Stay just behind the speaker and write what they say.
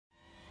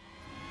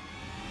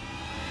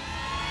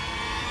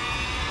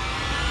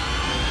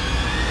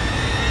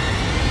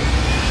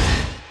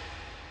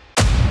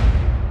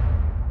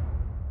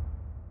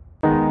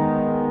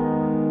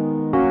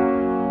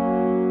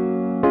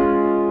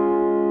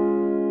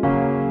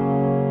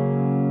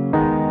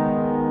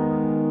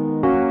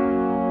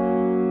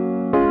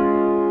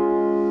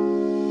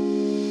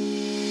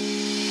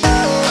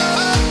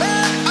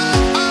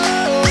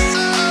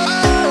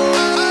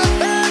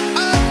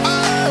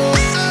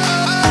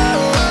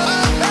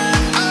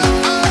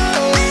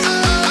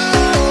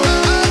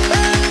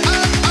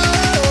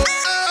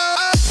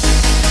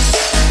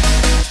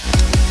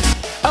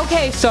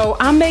So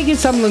I'm making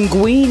some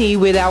linguine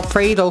with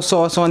Alfredo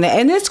sauce on it,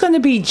 and it's going to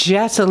be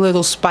just a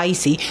little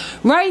spicy.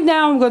 Right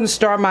now I'm going to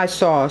start my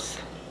sauce.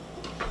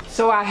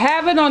 So I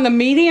have it on the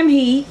medium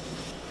heat.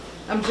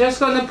 I'm just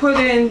going to put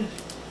in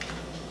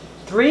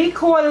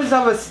 3/4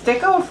 of a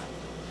stick of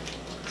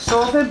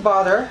salted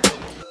butter.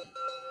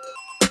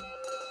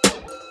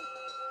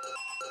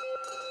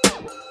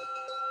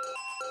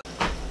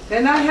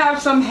 Then I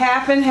have some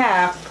half and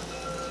half.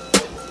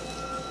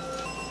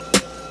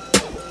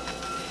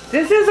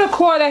 This is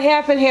 1/4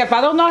 half and half.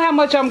 I don't know how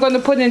much I'm going to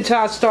put in until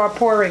I start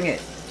pouring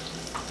it.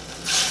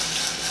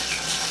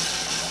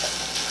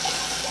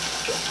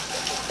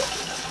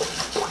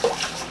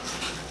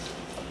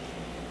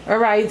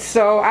 Alright,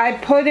 so I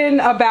put in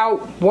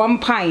about 1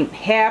 pint,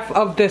 half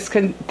of this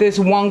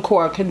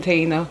 1-quart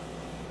container.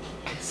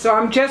 So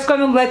I'm just going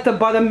to let the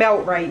butter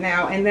melt right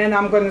now, and then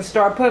I'm going to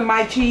start putting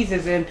my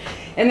cheeses in.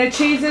 And the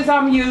cheeses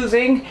I'm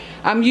using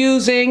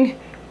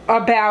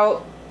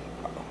about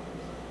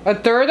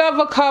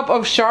 1/3 cup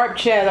of sharp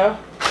cheddar.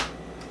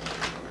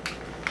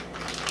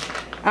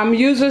 I'm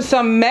using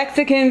some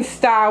Mexican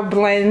style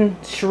blend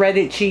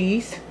shredded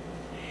cheese.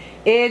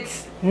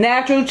 It's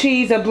natural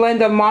cheese, a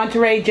blend of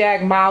Monterey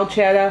Jack mild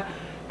cheddar,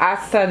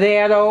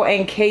 asadero,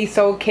 and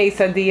queso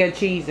quesadilla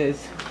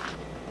cheeses.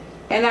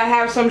 And I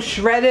have some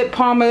shredded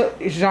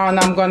Parmesan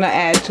I'm going to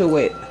add to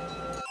it.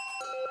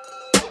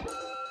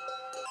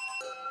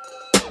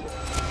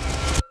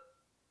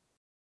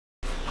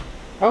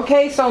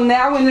 Okay, so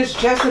now when it's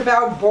just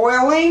about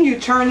boiling, you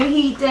turn the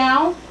heat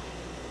down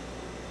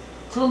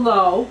to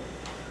low.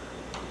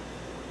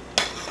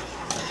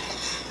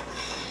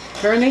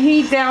 Turn the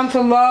heat down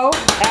to low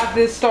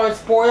after it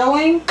starts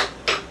boiling.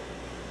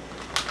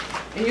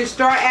 And you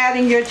start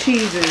adding your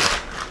cheeses.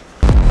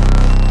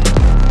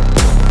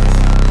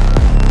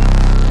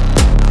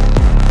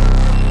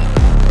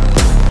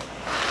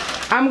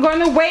 I'm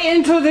going to wait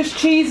until this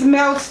cheese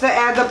melts to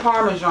add the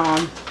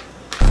Parmesan.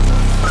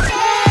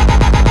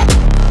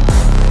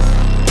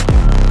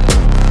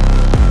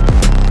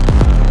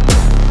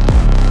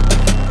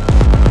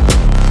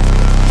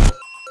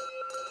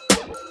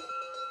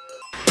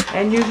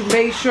 And you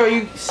make sure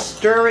you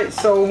stir it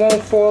so it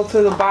won't fall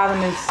to the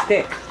bottom and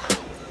stick.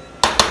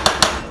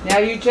 Now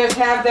you just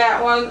have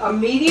that one a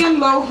medium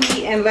low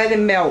heat and let it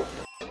melt.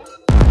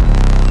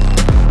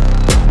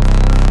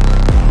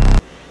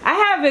 I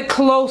have it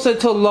closer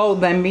to low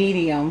than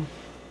medium.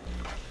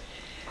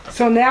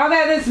 So now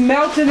that it's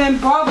melted and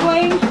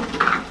bubbling,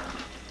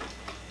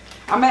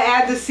 I'm going to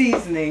add the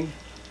seasoning.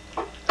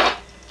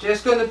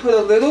 Just going to put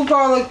a little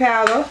garlic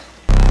powder.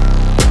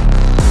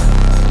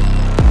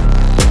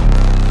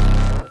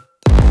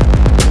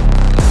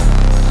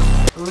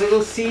 A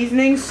little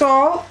seasoning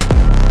salt,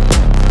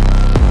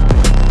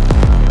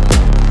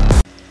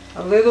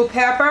 a little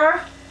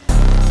pepper,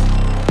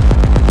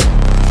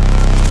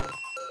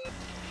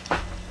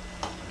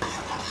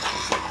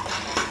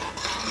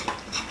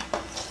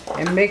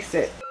 and mix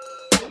it.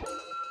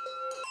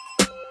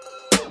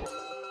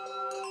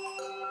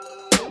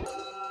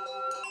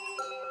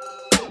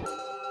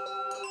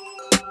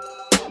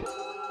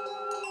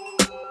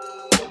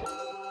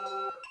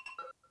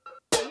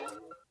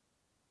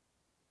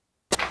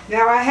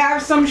 Now I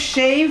have some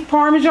shaved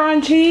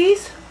Parmesan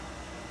cheese.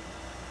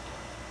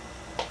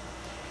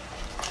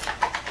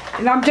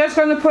 And I'm just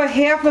going to put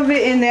half of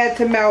it in there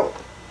to melt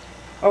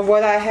of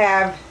what I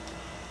have.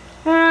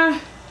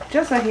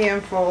 Just a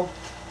handful.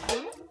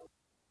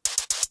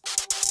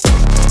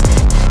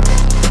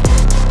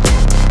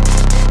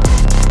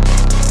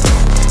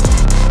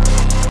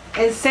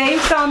 And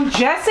save some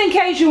just in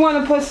case you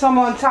want to put some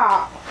on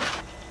top.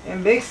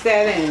 And mix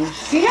that in.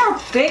 See how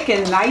thick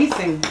and nice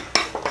and...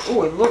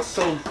 Oh, it looks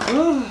so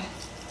good.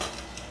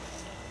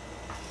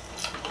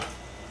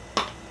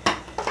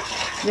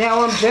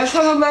 Now I'm just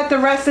going to let the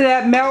rest of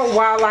that melt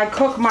while I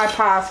cook my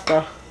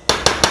pasta.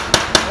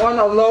 On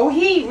a low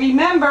heat,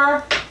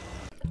 remember.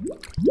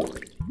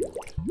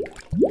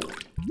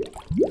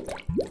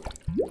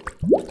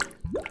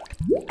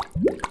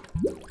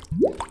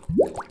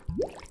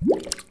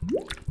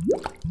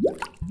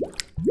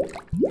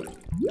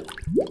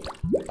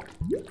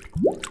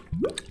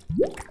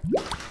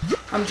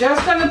 I'm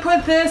just going to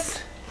put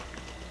this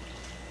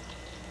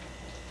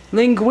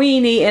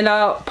linguine in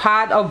a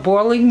pot of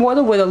boiling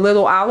water with a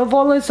little olive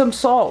oil and some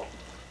salt.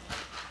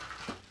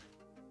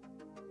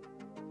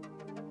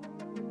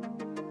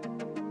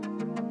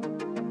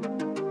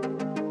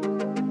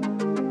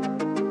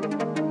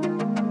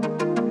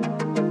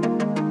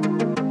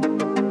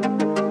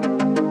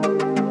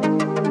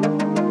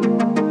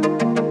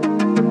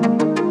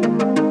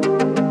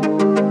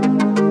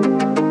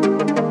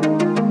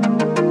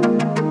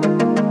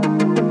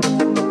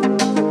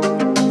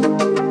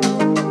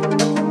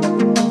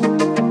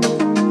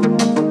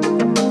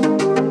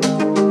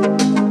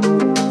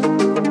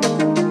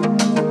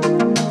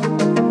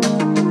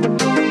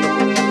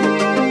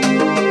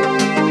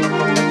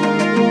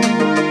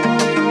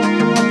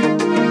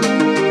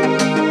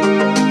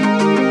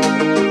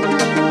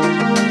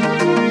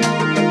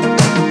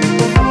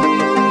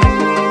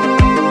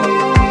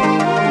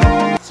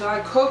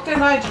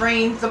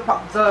 drains the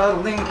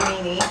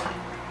linguine.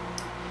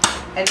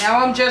 And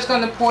now I'm just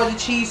going to pour the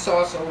cheese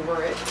sauce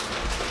over it.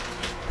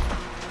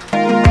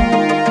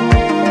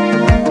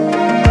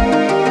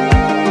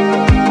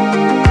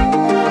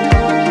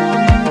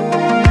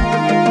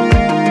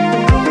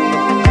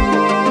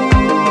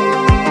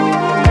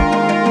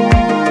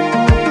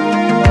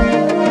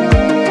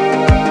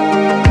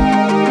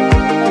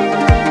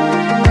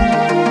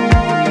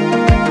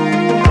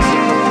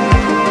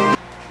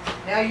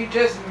 Now you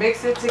just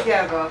mix it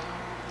together.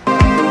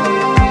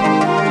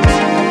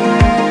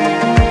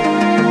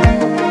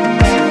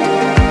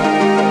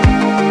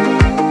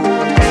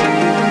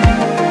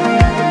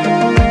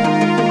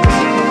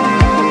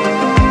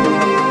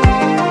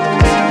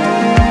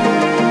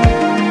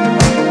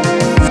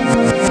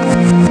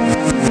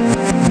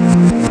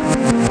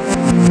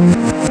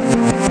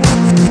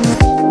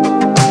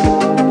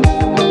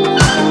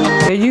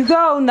 There you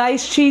go,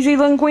 nice cheesy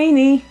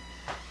linguine.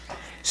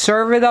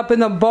 Serve it up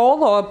in a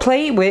bowl or a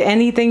plate with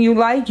anything you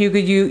like. You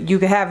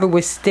could have it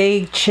with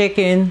steak,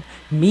 chicken,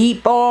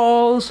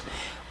 meatballs,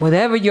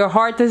 whatever your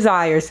heart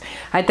desires.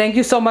 I thank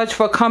you so much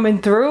for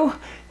coming through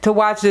to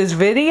watch this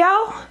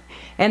video.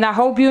 And I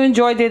hope you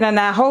enjoyed it, and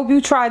I hope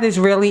you try this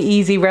really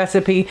easy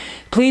recipe.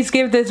 Please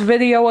give this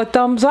video a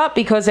thumbs up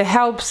because it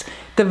helps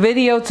the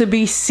video to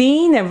be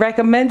seen and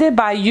recommended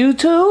by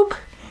YouTube.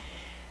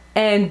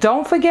 And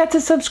don't forget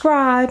to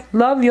subscribe.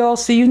 Love y'all.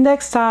 See you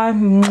next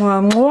time.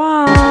 Mwah,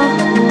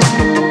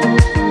 mwah.